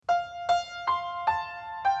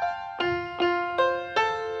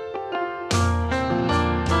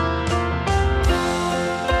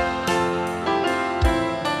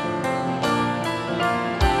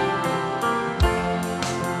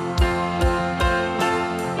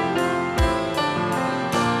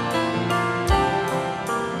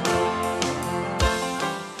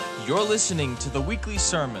You're listening to the weekly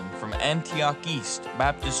sermon from Antioch East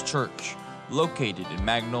Baptist Church, located in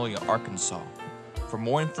Magnolia, Arkansas. For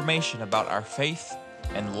more information about our faith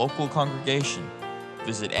and local congregation,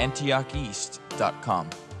 visit antiocheast.com.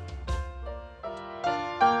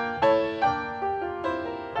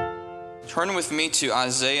 Turn with me to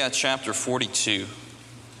Isaiah chapter 42.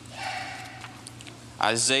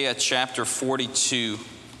 Isaiah chapter 42.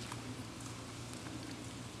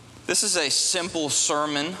 This is a simple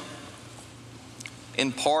sermon,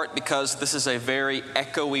 in part because this is a very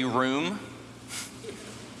echoey room,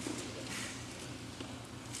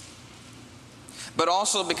 but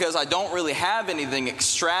also because I don't really have anything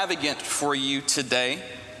extravagant for you today,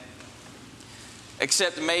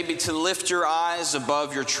 except maybe to lift your eyes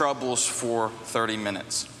above your troubles for 30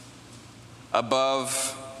 minutes,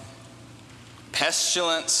 above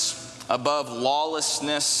pestilence, above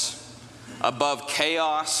lawlessness, above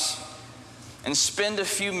chaos, and spend a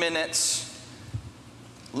few minutes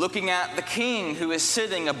looking at the King who is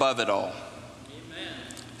sitting above it all. Amen.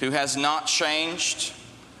 Who has not changed,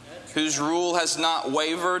 whose rule has not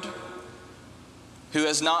wavered, who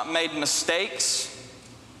has not made mistakes,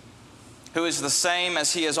 who is the same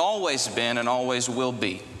as he has always been and always will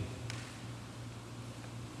be.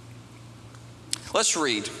 Let's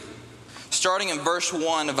read. Starting in verse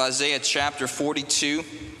 1 of Isaiah chapter 42.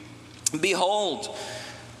 Behold,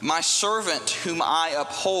 my servant whom I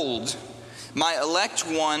uphold, my elect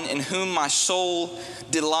one in whom my soul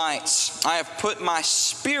delights. I have put my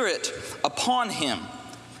spirit upon him.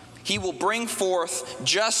 He will bring forth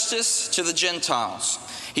justice to the Gentiles.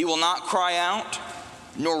 He will not cry out,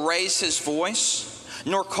 nor raise his voice,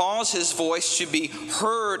 nor cause his voice to be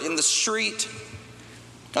heard in the street.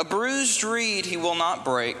 A bruised reed he will not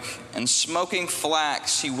break, and smoking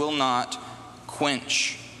flax he will not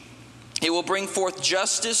quench. He will bring forth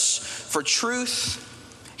justice for truth.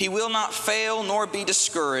 He will not fail nor be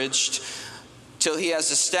discouraged till he has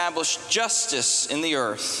established justice in the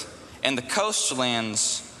earth, and the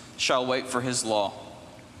coastlands shall wait for his law.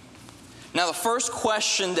 Now, the first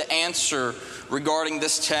question to answer regarding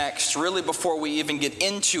this text, really before we even get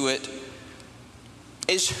into it,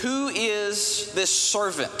 is who is this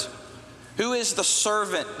servant? Who is the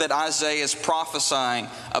servant that Isaiah is prophesying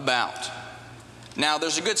about? Now,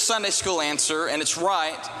 there's a good Sunday school answer, and it's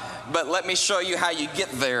right, but let me show you how you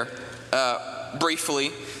get there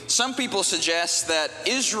briefly. Some people suggest that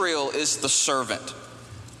Israel is the servant.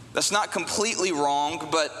 That's not completely wrong,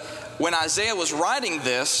 but when Isaiah was writing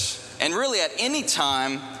this, and really at any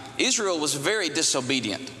time, Israel was very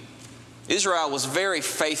disobedient. Israel was very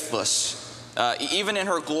faithless, even in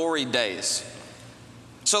her glory days.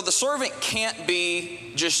 So the servant can't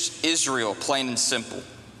be just Israel, plain and simple.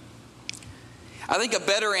 I think a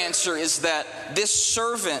better answer is that this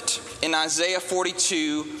servant in Isaiah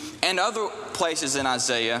 42 and other places in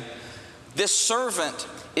Isaiah, this servant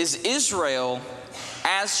is Israel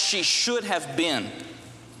as she should have been,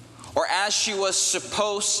 or as she was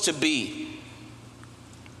supposed to be.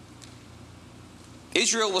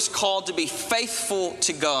 Israel was called to be faithful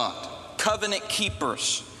to God, covenant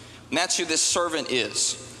keepers, and that's who this servant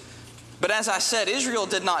is. But as I said, Israel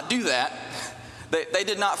did not do that. They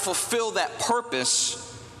did not fulfill that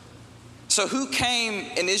purpose. So who came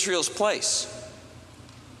in Israel's place?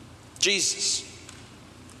 Jesus.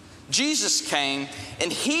 Jesus came,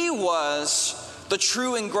 and he was the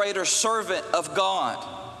true and greater servant of God.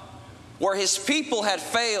 Where his people had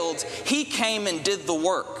failed, he came and did the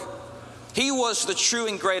work. He was the true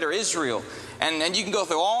and greater Israel. And you can go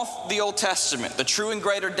through all the Old Testament, the true and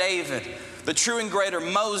greater David, the true and greater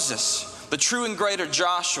Moses, the true and greater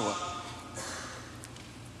Joshua.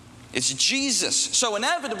 It's Jesus. So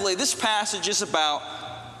inevitably, this passage is about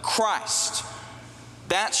Christ.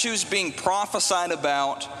 That's who's being prophesied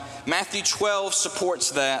about. Matthew 12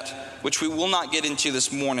 supports that, which we will not get into this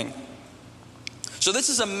morning. So this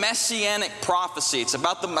is a messianic prophecy. It's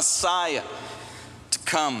about the Messiah to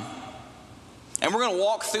come. And we're going to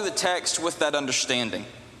walk through the text with that understanding.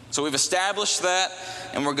 So we've established that,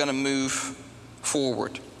 and we're going to move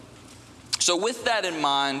forward. So with that in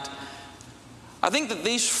mind, I think that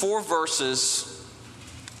these 4 verses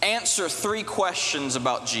answer 3 questions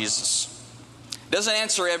about Jesus. It doesn't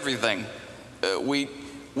answer everything. We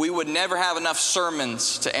would never have enough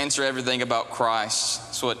sermons to answer everything about Christ.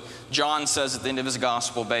 That's what John says at the end of his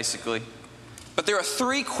gospel, basically. But there are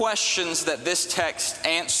 3 questions that this text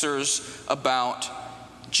answers about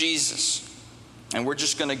Jesus. And we're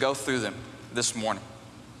just going to go through them this morning.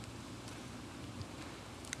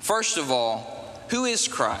 First of all, who is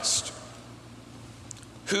Christ?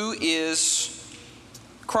 Who is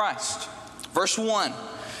Christ? Verse 1,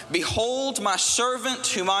 Behold my servant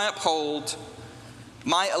whom I uphold,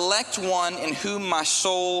 my elect one in whom my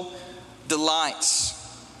soul delights.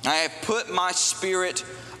 I have put my spirit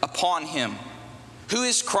upon him. Who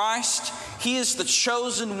is Christ? He is the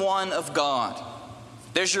chosen one of God.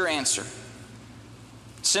 There's your answer.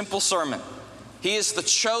 Simple sermon. He is the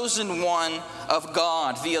chosen one of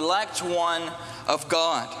God, the elect one of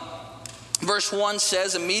God. Verse 1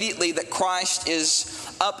 says immediately that Christ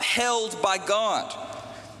is upheld by God.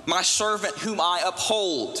 My servant whom I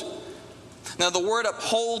uphold. Now the word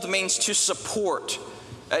uphold means to support.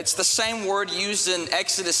 It's the same word used in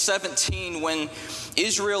Exodus 17 when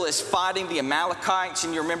Israel is fighting the Amalekites.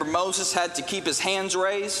 And you remember Moses had to keep his hands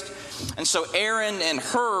raised. And so Aaron and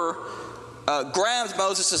Hur grabbed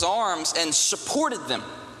Moses' arms and supported them,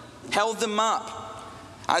 held them up.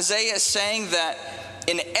 Isaiah is saying that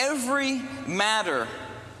in every matter,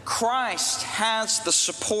 Christ has the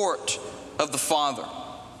support of the Father.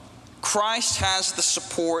 Christ has the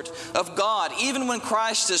support of God. Even when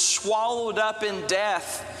Christ is swallowed up in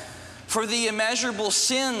death for the immeasurable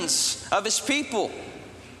sins of his people,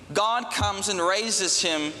 God comes and raises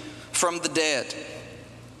him from the dead.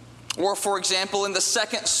 Or, for example, in the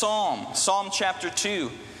second Psalm, Psalm chapter 2,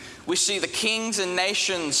 we see the kings and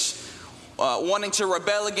nations wanting to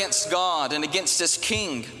rebel against God and against his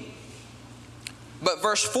king. But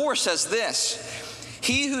verse 4 says this: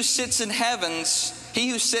 He who sits in the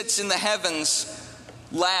heavens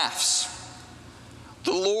laughs.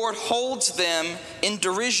 The Lord holds them in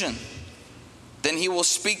derision. Then he will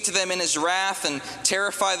speak to them in his wrath and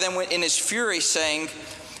terrify them in his fury, saying,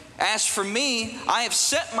 As for me, I have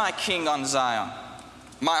set my king on Zion,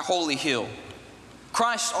 my holy hill.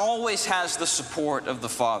 Christ always has the support of the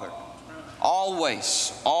Father.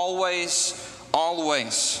 Always, always,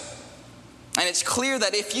 always. And it's clear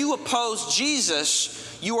that if you oppose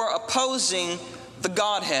Jesus, you are opposing the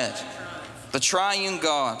Godhead, the triune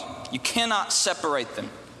God. You cannot separate them.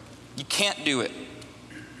 You can't do it.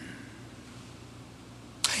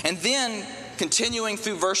 And then, continuing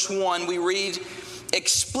through verse 1, we read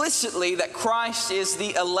explicitly that Christ is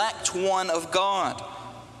the elect one of God.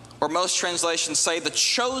 Or most translations say the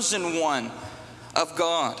chosen one of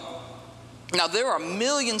God. Now, there are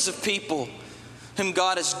millions of people whom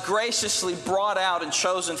God has graciously brought out and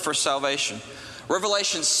chosen for salvation.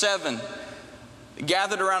 Revelation 7,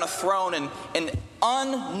 gathered around a throne, and an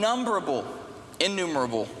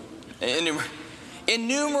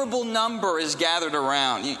innumerable number is gathered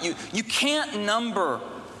around. You can't number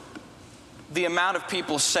the amount of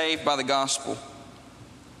people saved by the gospel.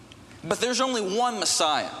 But there's only one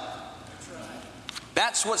Messiah.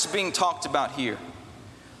 That's what's being talked about here.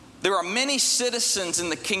 There are many citizens in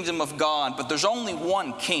the kingdom of God, but there's only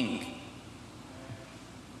one king.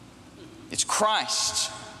 It's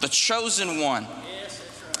Christ, the chosen one.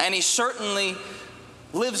 And he certainly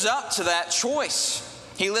lives up to that choice.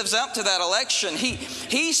 He lives up to that election.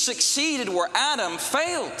 He succeeded where Adam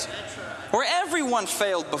failed. Where everyone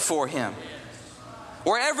failed before him.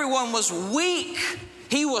 Where everyone was weak,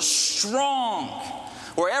 he was strong.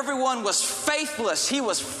 Where everyone was faithless, he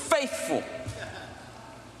was faithful.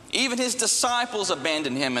 Even his disciples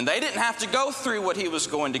abandoned him, and they didn't have to go through what he was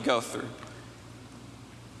going to go through.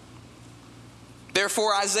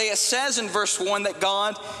 Therefore, Isaiah says in verse 1 that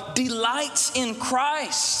God delights in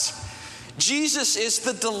Christ. Jesus is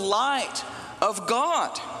the delight of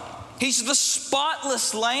God. He's the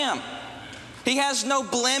spotless Lamb. He has no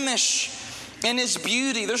blemish in his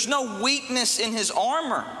beauty. There's no weakness in his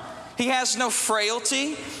armor. He has no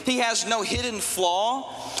frailty. He has no hidden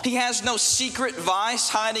flaw. He has no secret vice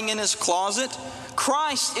hiding in his closet.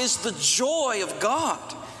 Christ is the joy of God.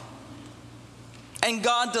 And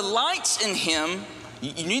God delights in him.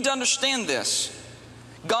 You need to understand this.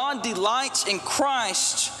 God delights in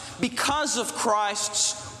Christ because of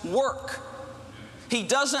Christ's work. He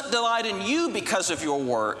doesn't delight in you because of your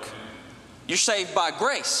work. You're saved by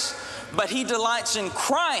grace. But he delights in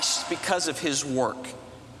Christ because of his work.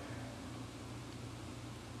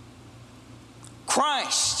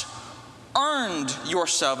 Christ earned your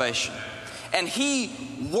salvation, and he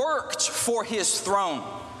worked for his throne.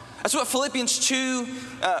 That's what Philippians 2,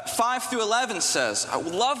 5 through 11 says. I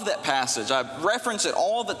love that passage. I reference it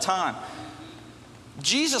all the time.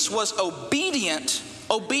 Jesus was obedient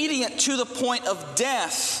to the point of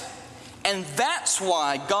death, and that's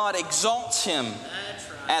why God exalts him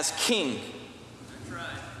as king.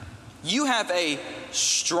 You have a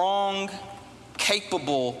strong,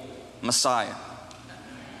 capable Messiah.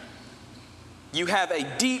 You have a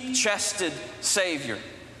deep-chested Savior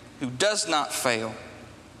who does not fail.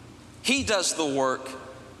 He does the work.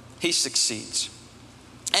 He succeeds.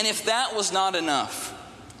 And if that was not enough,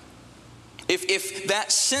 If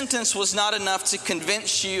that sentence was not enough to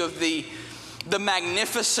convince you of the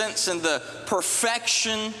magnificence and the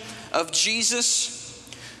perfection of Jesus,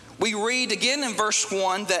 we read again in verse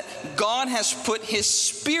 1 that God has put His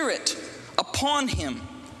Spirit upon Him.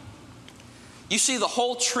 You see the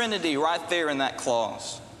whole Trinity right there in that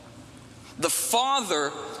clause. The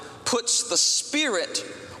Father puts the Spirit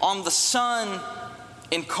on the Son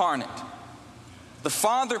incarnate. The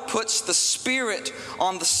Father puts the Spirit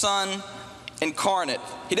on the Son incarnate.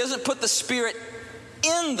 He doesn't put the Spirit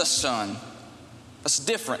in the Son. That's the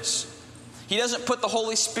difference. He doesn't put the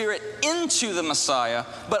Holy Spirit into the Messiah,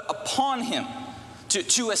 but upon Him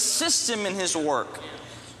to assist Him in His work,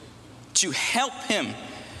 to help Him.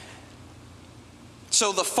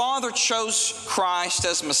 So the Father chose Christ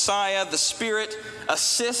as Messiah. The Spirit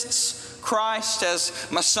assists Christ as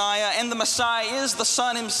Messiah, and the Messiah is the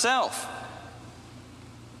Son Himself.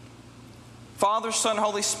 Father, Son,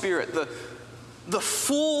 Holy Spirit, the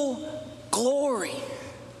full glory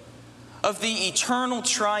of the eternal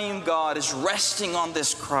triune God is resting on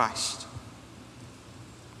this Christ.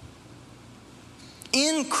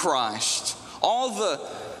 In Christ, all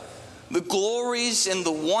the glories and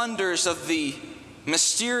the wonders of the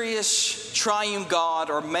mysterious triune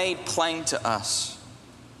God are made plain to us,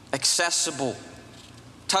 accessible,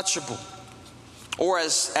 touchable. Or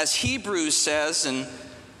as Hebrews says in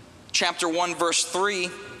chapter 1, verse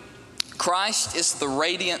 3, Christ is the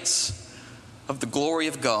radiance of the glory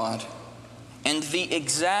of God and the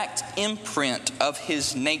exact imprint of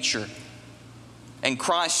His nature. And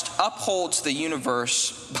Christ upholds the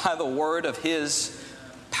universe by the word of His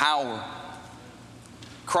power.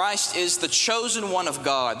 Christ is the chosen one of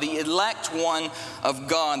God, the elect one of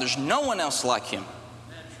God. There's no one else like Him.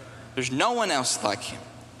 There's no one else like Him.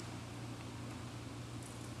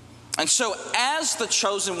 And so as the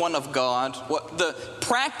chosen one of God,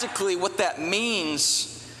 practically what that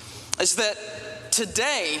means is that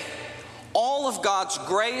today all of God's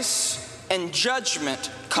grace and judgment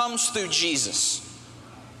comes through Jesus.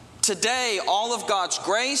 Today all of God's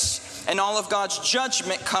grace and all of God's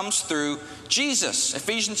judgment comes through Jesus.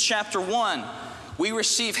 Ephesians chapter 1, we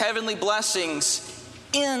receive heavenly blessings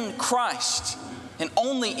in Christ and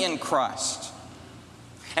only in Christ.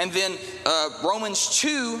 And then Romans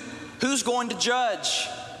 2, who's going to judge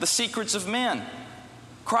the secrets of men?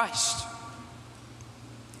 Christ.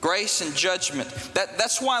 Grace and judgment.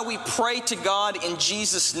 That's why we pray to God in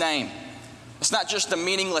Jesus' name. It's not just a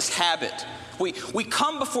meaningless habit. We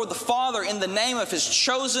come before the Father in the name of His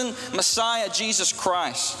chosen Messiah, Jesus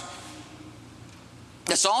Christ.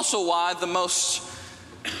 That's also why the most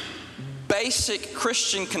basic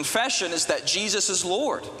Christian confession is that Jesus is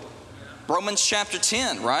Lord. Romans chapter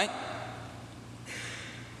 10, right?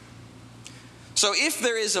 So if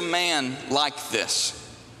there is a man like this,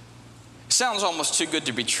 it sounds almost too good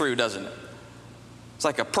to be true, doesn't it? It's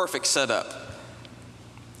like a perfect setup.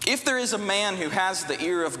 If there is a man who has the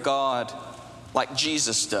ear of God like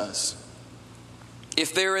Jesus does,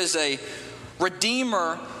 if there is a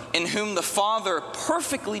Redeemer in whom the Father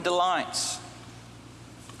perfectly delights,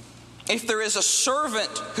 if there is a servant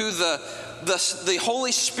who the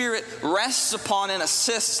Holy Spirit rests upon and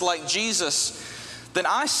assists like Jesus, then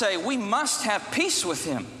I say we must have peace with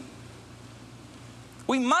Him.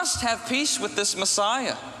 We must have peace with this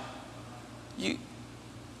Messiah.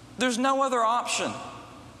 There's no other option.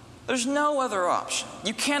 There's no other option.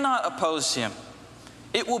 You cannot oppose Him.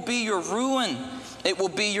 It will be your ruin. It will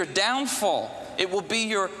be your downfall. It will be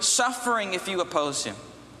your suffering if you oppose Him.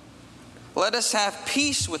 Let us have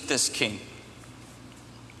peace with this King.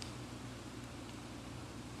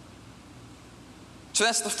 So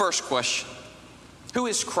that's the first question. Who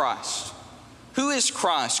is Christ? Who is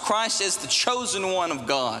Christ? Christ is the chosen one of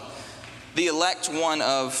God, the elect one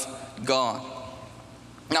of God.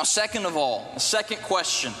 Now, second of all, the second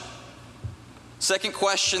question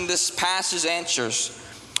this passage answers,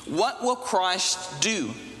 what will Christ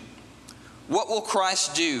do? What will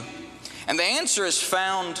Christ do? And the answer is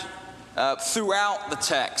found throughout the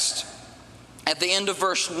text. At the end of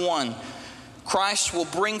verse 1, Christ will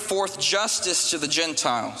bring forth justice to the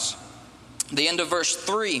Gentiles. The end of verse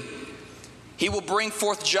 3, He will bring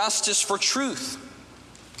forth justice for truth.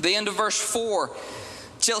 The end of verse 4,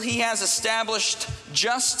 till He has established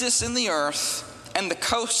justice in the earth, and the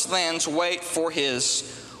coastlands wait for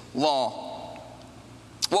His law.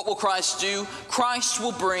 What will Christ do? Christ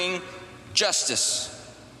will bring justice.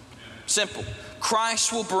 Simple.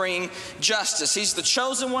 Christ will bring justice. He's the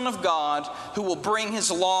chosen one of God who will bring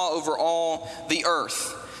His law over all the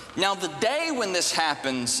earth. Now, the day when this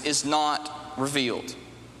happens is not revealed.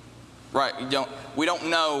 Right? We don't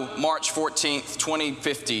know March 14th,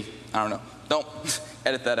 2050. I don't know. Don't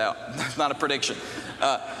edit that out. That's not a prediction.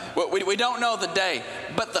 We don't know the day.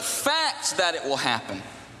 But the fact that it will happen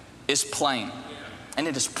is plain. And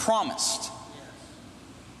it is promised.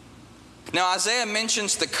 Now, Isaiah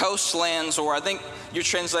mentions the coastlands, or I think your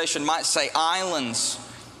translation might say islands.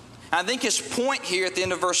 I think his point here at the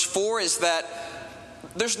end of verse 4 is that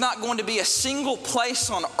there's not going to be a single place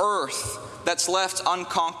on earth that's left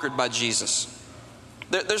unconquered by Jesus.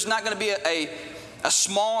 There's not going to be a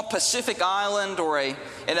small Pacific island or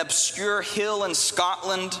an obscure hill in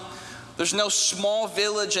Scotland. There's no small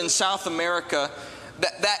village in South America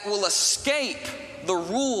that will escape the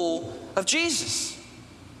rule of Jesus.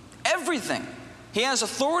 Everything. He has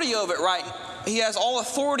authority over it He has all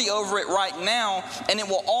authority over it right now, and it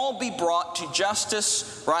will all be brought to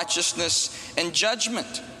justice, righteousness, and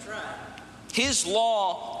judgment. His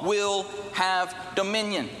law will have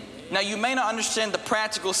dominion. Now, you may not understand the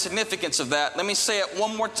practical significance of that. Let me say it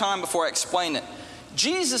one more time before I explain it.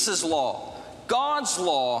 Jesus' law, God's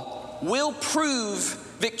law, will prove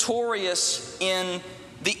victorious in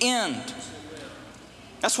the end.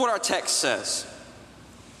 That's what our text says.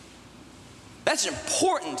 That's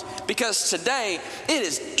important because today it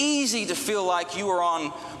is easy to feel like you are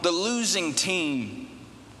on the losing team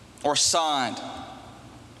or side.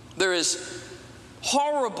 There is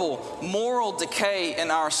horrible moral decay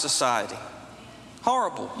in our society.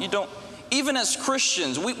 Horrible. Even as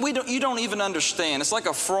Christians, you don't even understand. It's like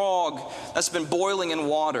a frog that's been boiling in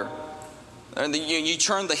water. And you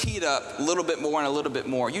turn the heat up a little bit more and a little bit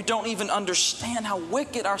more. You don't even understand how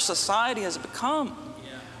wicked our society has become.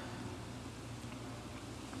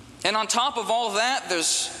 And on top of all that,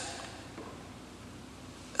 there's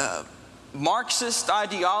Marxist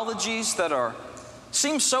ideologies that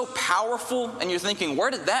seem so powerful, and you're thinking,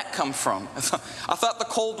 where did that come from? I thought the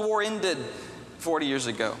Cold War ended 40 years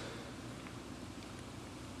ago.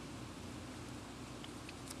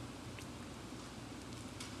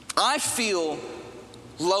 I feel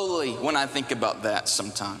lowly when I think about that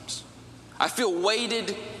sometimes. I feel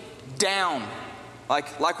weighted down,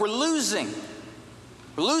 like we're losing.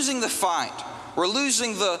 We're losing the fight. We're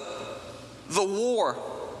losing the war.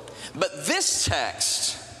 But this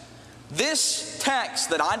text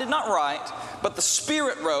that I did not write, but the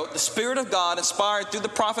Spirit wrote, the Spirit of God inspired through the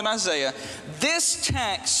prophet Isaiah, this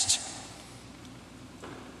text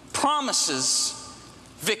promises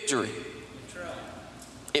victory.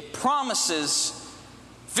 It promises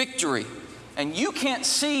victory. And you can't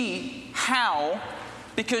see how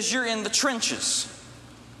because you're in the trenches.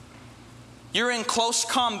 You're in close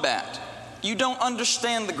combat. You don't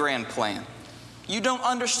understand the grand plan. You don't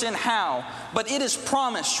understand how, but it is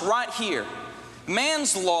promised right here.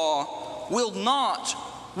 Man's law will not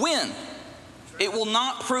win. It will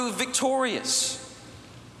not prove victorious.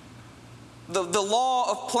 The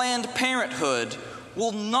law of Planned Parenthood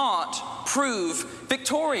will not prove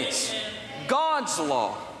victorious. God's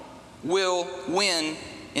law will win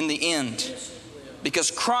in the end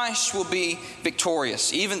because Christ will be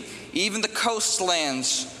victorious. Even the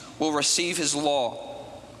coastlands will receive His law.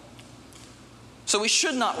 So we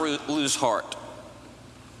should not lose heart.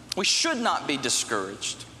 We should not be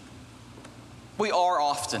discouraged. We are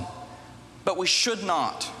often, but we should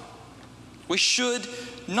not. We should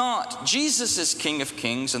not. Jesus is King of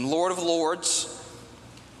Kings and Lord of Lords,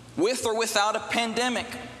 with or without a pandemic,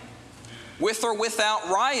 with or without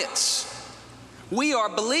riots. We are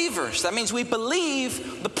believers. That means we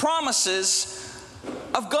believe the promises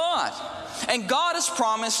of God. And God has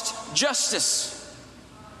promised justice.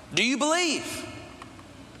 Do you believe?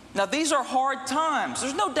 Now, these are hard times.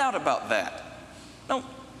 There's no doubt about that. No,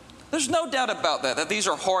 there's no doubt about that these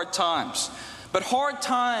are hard times. But hard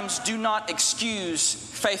times do not excuse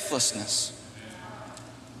faithlessness.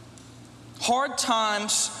 Hard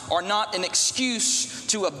times are not an excuse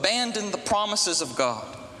to abandon the promises of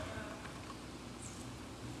God.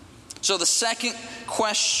 So the second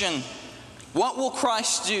question, what will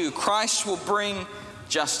Christ do? Christ will bring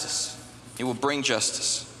justice. He will bring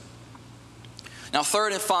justice. Now,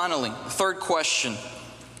 third and finally, the third question,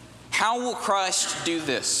 how will Christ do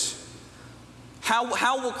this?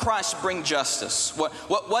 How will Christ bring justice?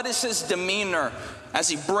 What is His demeanor as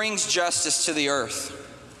He brings justice to the earth?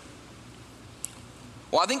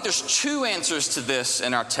 Well, I think there's two answers to this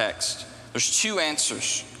in our text. There's two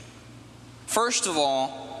answers. First of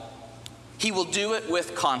all, He will do it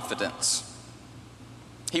with confidence.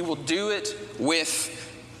 He will do it with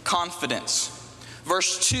confidence.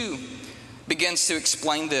 Verse 2 begins to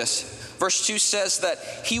explain this. Verse 2 says that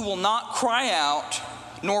He will not cry out,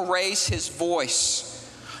 nor raise His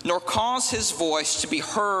voice, nor cause His voice to be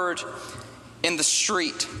heard in the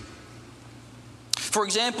street. For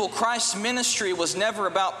example, Christ's ministry was never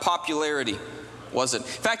about popularity, was it? In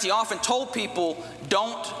fact, he often told people,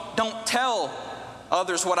 don't tell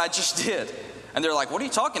others what I just did. And they're like, what are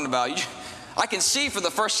you talking about? I can see for the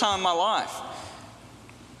first time in my life.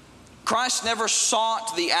 Christ never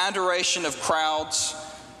sought the adoration of crowds.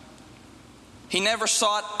 He never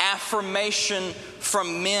sought affirmation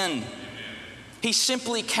from men. He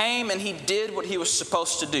simply came and he did what he was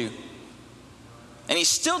supposed to do. And he's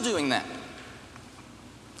still doing that.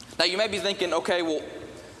 Now you may be thinking, okay, well,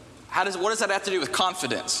 what does that have to do with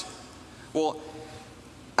confidence? Well,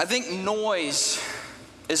 I think noise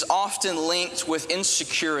is often linked with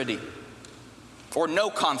insecurity or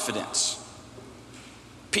no confidence.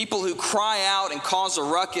 People who cry out and cause a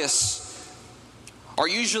ruckus are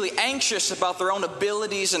usually anxious about their own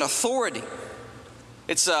abilities and authority.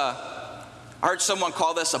 I heard someone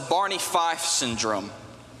call this a Barney Fife syndrome.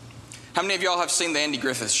 How many of y'all have seen the Andy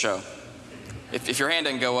Griffith Show? If your hand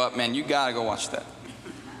didn't go up, man, you gotta go watch that.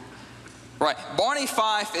 Right, Barney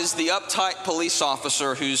Fife is the uptight police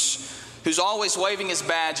officer who's always waving his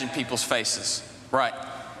badge in people's faces. Right.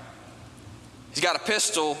 He's got a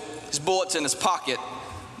pistol, his bullet's in his pocket,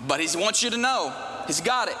 but he wants you to know he's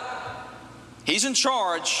got it. He's in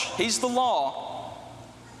charge. He's the law.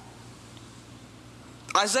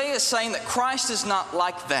 Isaiah is saying that Christ is not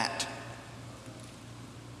like that.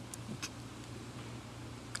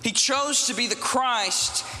 He chose to be the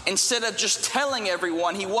Christ instead of just telling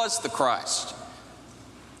everyone he was the Christ.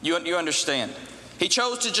 You understand? He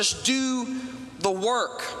chose to just do the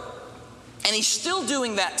work. And he's still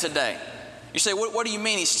doing that today. You say, what do you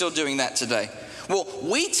mean he's still doing that today? Well,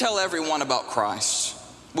 we tell everyone about Christ.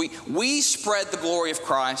 We spread the glory of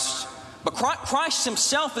Christ. But Christ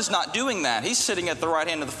himself is not doing that. He's sitting at the right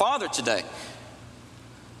hand of the Father today.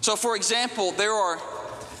 So, for example, there are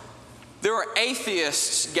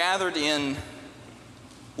atheists gathered in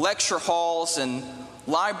lecture halls and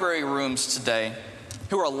library rooms today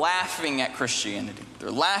who are laughing at Christianity.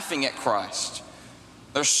 They're laughing at Christ.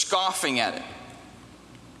 They're scoffing at it.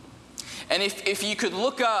 And if you could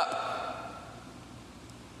look up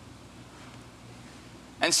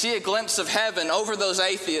and see a glimpse of heaven over those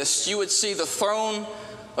atheists, you would see the throne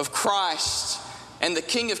of Christ and the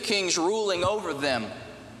King of Kings ruling over them.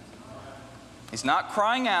 He's not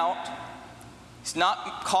crying out. He's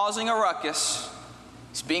not causing a ruckus.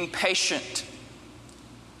 He's being patient.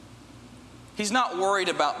 He's not worried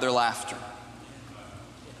about their laughter.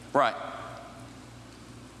 Right.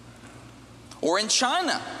 Or in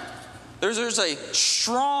China, there's a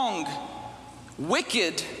strong,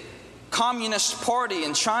 wicked communist party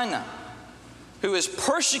in China who is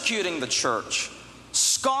persecuting the church,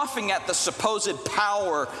 scoffing at the supposed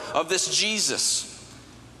power of this Jesus.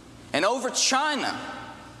 And over China,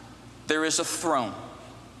 there is a throne,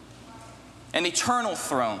 an eternal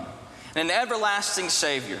throne, and an everlasting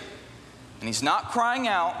Savior. And he's not crying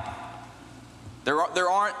out. There's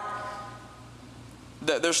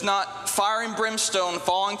not fire and brimstone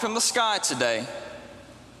falling from the sky today.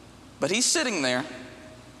 But he's sitting there,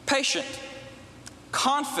 patient,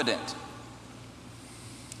 confident.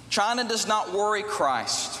 China does not worry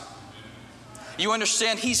Christ. You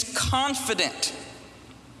understand? He's confident.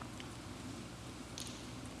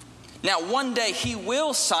 Now, one day he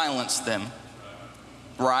will silence them,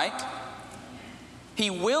 right? He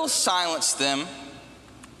will silence them.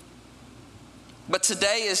 But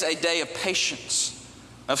today is a day of patience,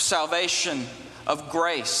 of salvation, of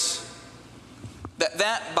grace.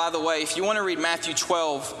 That, by the way, if you want to read Matthew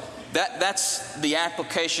 12, that's the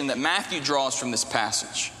application that Matthew draws from this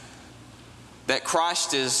passage. That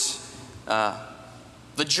Christ is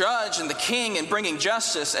the judge and the king in bringing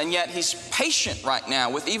justice, and yet he's patient right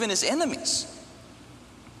now with even his enemies.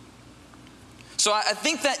 So I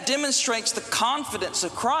think that demonstrates the confidence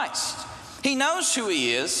of Christ. He knows who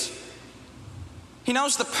he is. He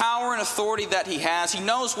knows the power and authority that he has. He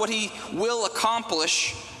knows what he will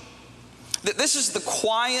accomplish. That this is the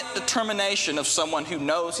quiet determination of someone who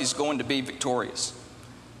knows he's going to be victorious.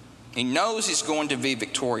 He knows he's going to be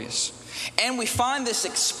victorious. And we find this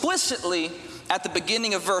explicitly at the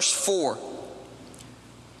beginning of verse 4.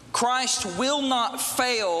 Christ will not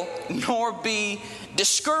fail nor be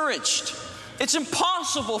discouraged. It's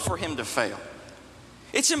impossible for him to fail.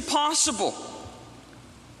 It's impossible.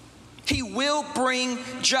 He will bring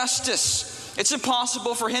justice. It's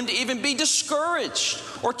impossible for him to even be discouraged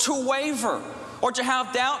or to waver or to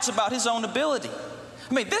have doubts about his own ability.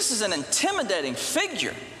 I mean, this is an intimidating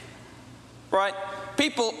figure, right?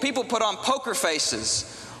 People put on poker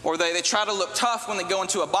faces, or they try to look tough when they go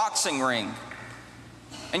into a boxing ring.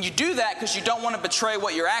 And you do that because you don't want to betray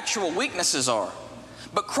what your actual weaknesses are.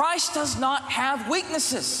 But Christ does not have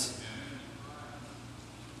weaknesses.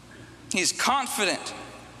 He's confident.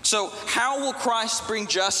 So how will Christ bring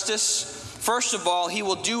justice? First of all, he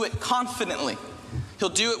will do it confidently. He'll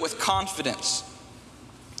do it with confidence.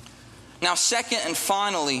 Now, second and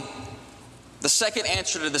finally, the second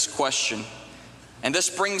answer to this question, and this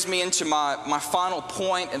brings me into my final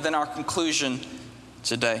point and then our conclusion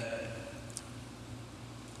today.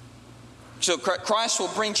 So Christ will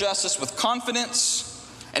bring justice with confidence,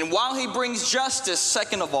 and while he brings justice,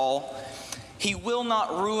 second of all, he will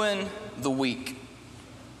not ruin the weak.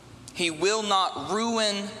 He will not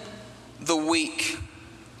ruin the weak.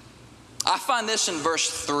 I find this in verse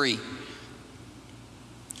 3.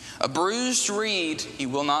 A bruised reed he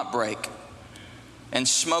will not break, and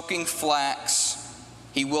smoking flax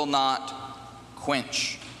he will not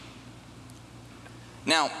quench.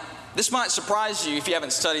 Now, this might surprise you if you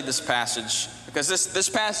haven't studied this passage, because this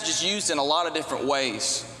passage is used in a lot of different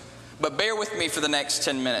ways. But bear with me for the next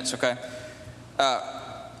 10 minutes, okay?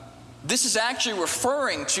 This is actually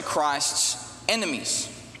referring to Christ's enemies.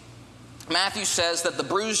 Matthew says that the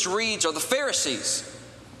bruised reeds are the Pharisees.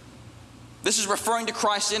 This is referring to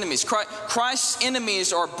Christ's enemies. Christ's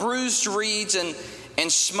enemies are bruised reeds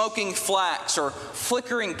and smoking flax or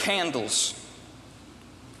flickering candles.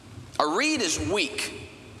 A reed is weak.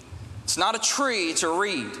 It's not a tree, it's a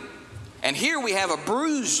reed. And here we have a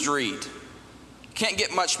bruised reed. Can't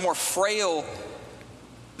get much more frail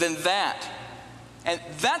than that. And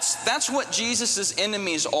that's what Jesus'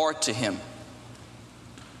 enemies are to him.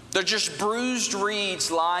 They're just bruised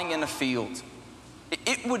reeds lying in a field.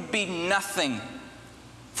 It would be nothing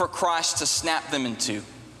for Christ to snap them in two.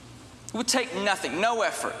 It would take nothing, no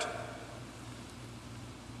effort.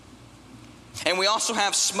 And we also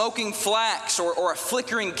have smoking flax or a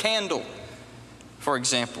flickering candle, for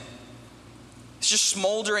example. It's just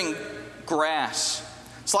smoldering grass.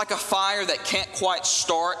 It's like a fire that can't quite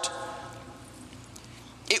start.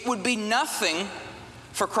 It would be nothing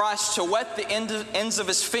for Christ to wet the ends of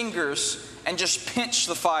his fingers and just pinch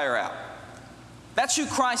the fire out. That's who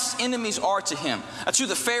Christ's enemies are to him. That's who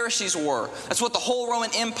the Pharisees were. That's what the whole Roman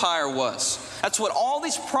Empire was. That's what all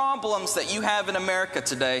these problems that you have in America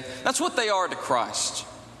today, that's what they are to Christ.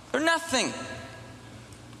 They're nothing.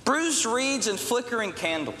 Bruised reeds and flickering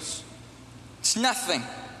candles. It's nothing.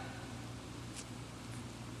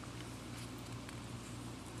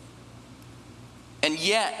 And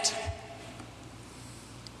yet,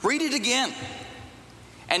 read it again.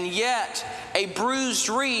 And yet, a bruised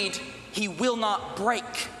reed he will not break,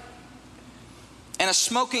 and a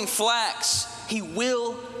smoking flax he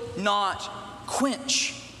will not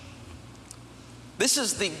quench. This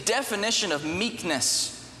is the definition of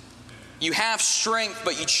meekness. You have strength,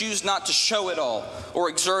 but you choose not to show it all or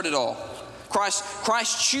exert it all.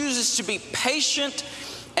 Christ chooses to be patient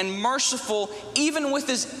and merciful even with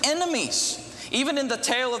his enemies. Even in the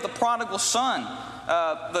tale of the prodigal son,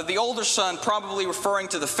 the older son probably referring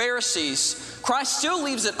to the Pharisees, Christ still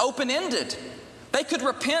leaves it open-ended. They could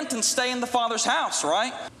repent and stay in the Father's house,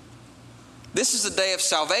 right? This is a day of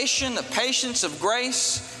salvation, of patience, of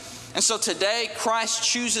grace. And so today, Christ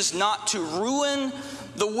chooses not to ruin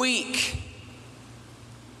the weak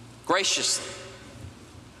graciously.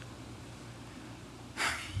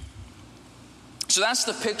 So that's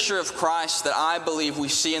the picture of Christ that I believe we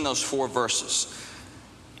see in those 4 verses.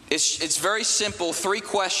 It's very simple, 3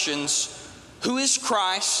 questions. Who is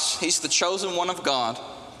Christ? He's the chosen one of God.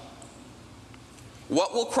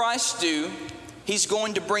 What will Christ do? He's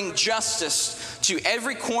going to bring justice to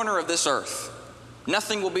every corner of this earth.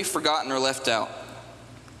 Nothing will be forgotten or left out.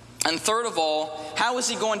 And third of all, how is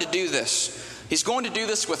he going to do this? He's going to do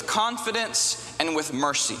this with confidence and with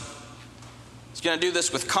mercy. He's going to do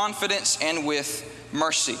this with confidence and with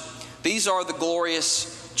mercy. These are the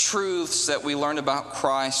glorious truths that we learn about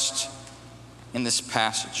Christ in this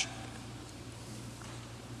passage.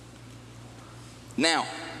 Now,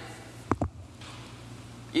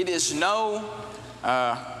 it is no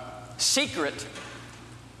secret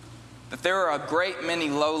that there are a great many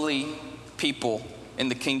lowly people in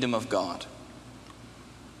the kingdom of God.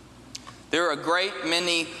 There are a great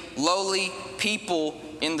many lowly people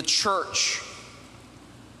in the church.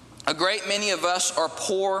 A great many of us are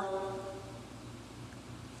poor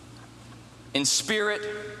in spirit,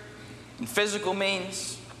 in physical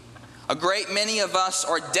means. A great many of us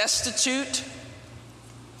are destitute.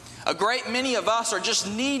 A great many of us are just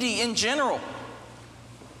needy in general.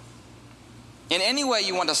 In any way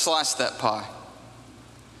you want to slice that pie.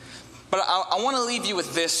 But I want to leave you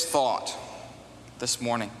with this thought this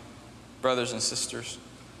morning, brothers and sisters.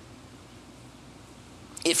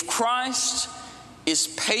 If Christ is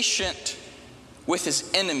patient with his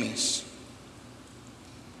enemies?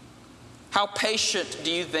 How patient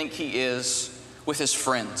do you think he is with his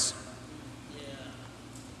friends? Yeah.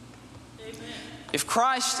 Amen. If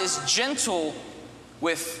Christ is gentle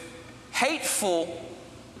with hateful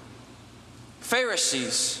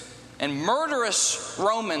Pharisees and murderous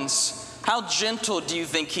Romans, how gentle do you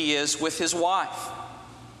think he is with his wife,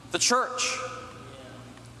 the church?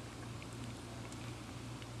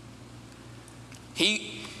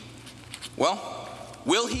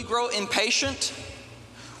 Will he grow impatient?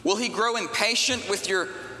 Will he grow impatient with your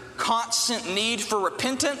constant need for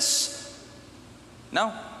repentance?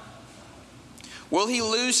 No. Will he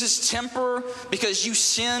lose his temper because you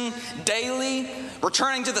sin daily,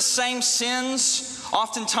 returning to the same sins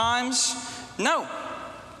oftentimes? No.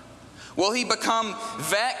 Will he become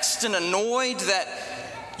vexed and annoyed that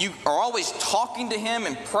you are always talking to him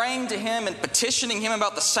and praying to him and petitioning him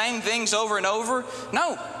about the same things over and over?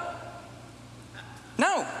 No.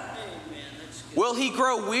 No. Will he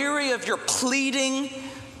grow weary of your pleading?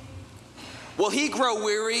 Will he grow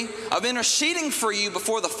weary of interceding for you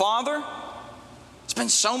before the Father? It's been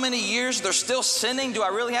so many years, they're still sinning. Do I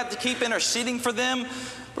really have to keep interceding for them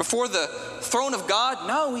before the throne of God?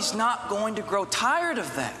 No, he's not going to grow tired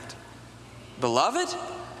of that. Beloved,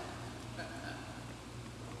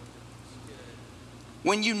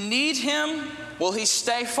 when you need him, will he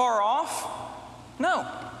stay far off? No.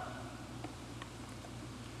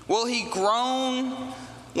 Will he groan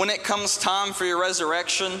when it comes time for your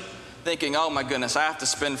resurrection, thinking, oh my goodness, I have to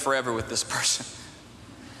spend forever with this person?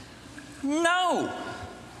 No.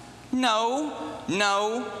 No.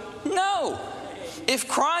 No. No. If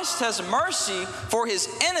Christ has mercy for his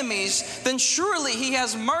enemies, then surely he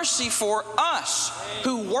has mercy for us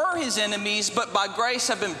who were his enemies, but by grace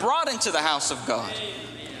have been brought into the house of God.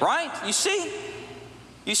 Right? You see?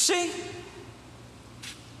 You see?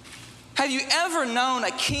 Have you ever known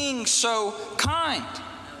a king so kind?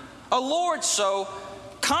 A Lord so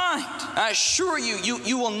kind? I assure you,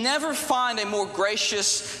 you will never find a more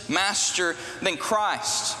gracious master than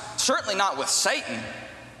Christ. Certainly not with Satan.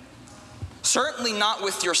 Certainly not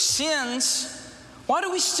with your sins. Why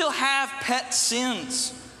do we still have pet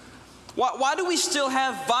sins? Why do we still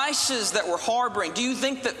have vices that we're harboring? Do you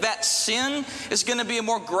think that sin is going to be a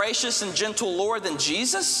more gracious and gentle Lord than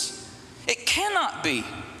Jesus? It cannot be.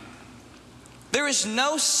 There is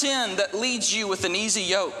no sin that leads you with an easy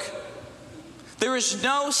yoke. There is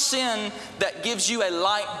no sin that gives you a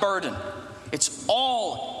light burden. It's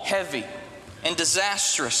all heavy and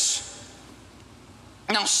disastrous.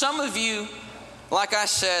 Now, some of you, like I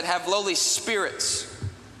said, have lowly spirits.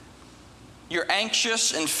 You're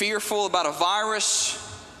anxious and fearful about a virus.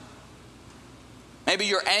 Maybe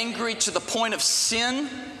you're angry to the point of sin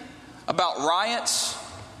about riots.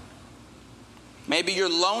 Maybe you're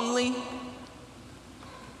lonely,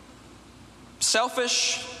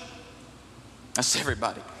 selfish. That's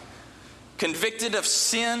everybody. Convicted of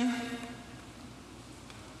sin.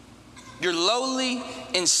 You're lowly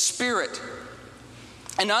in spirit.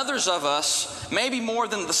 And others of us, maybe more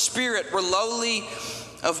than the spirit, we're lowly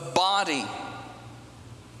of body.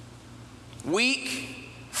 Weak,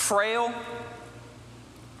 frail,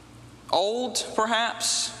 old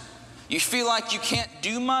perhaps. You feel like you can't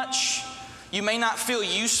do much. You may not feel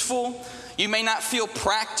useful. You may not feel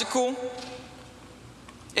practical.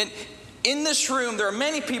 And in this room, there are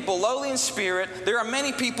many people lowly in spirit. There are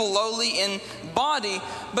many people lowly in body.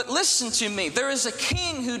 But listen to me. There is a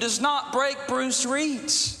king who does not break bruised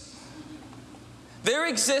reeds. There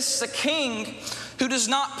exists a king who does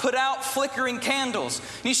not put out flickering candles.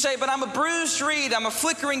 And you say, but I'm a bruised reed. I'm a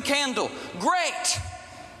flickering candle. Great.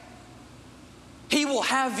 He will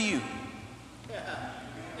have you.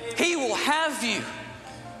 He will have you,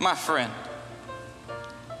 my friend.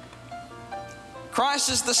 Christ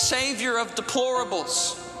is the Savior of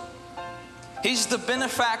deplorables. He's the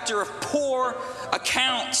benefactor of poor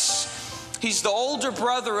accounts. He's the older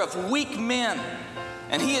brother of weak men.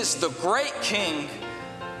 And He is the great King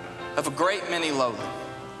of a great many lowly.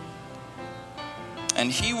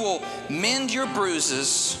 And He will mend your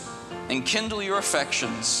bruises and kindle your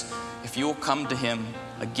affections if you will come to Him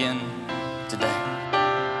again today.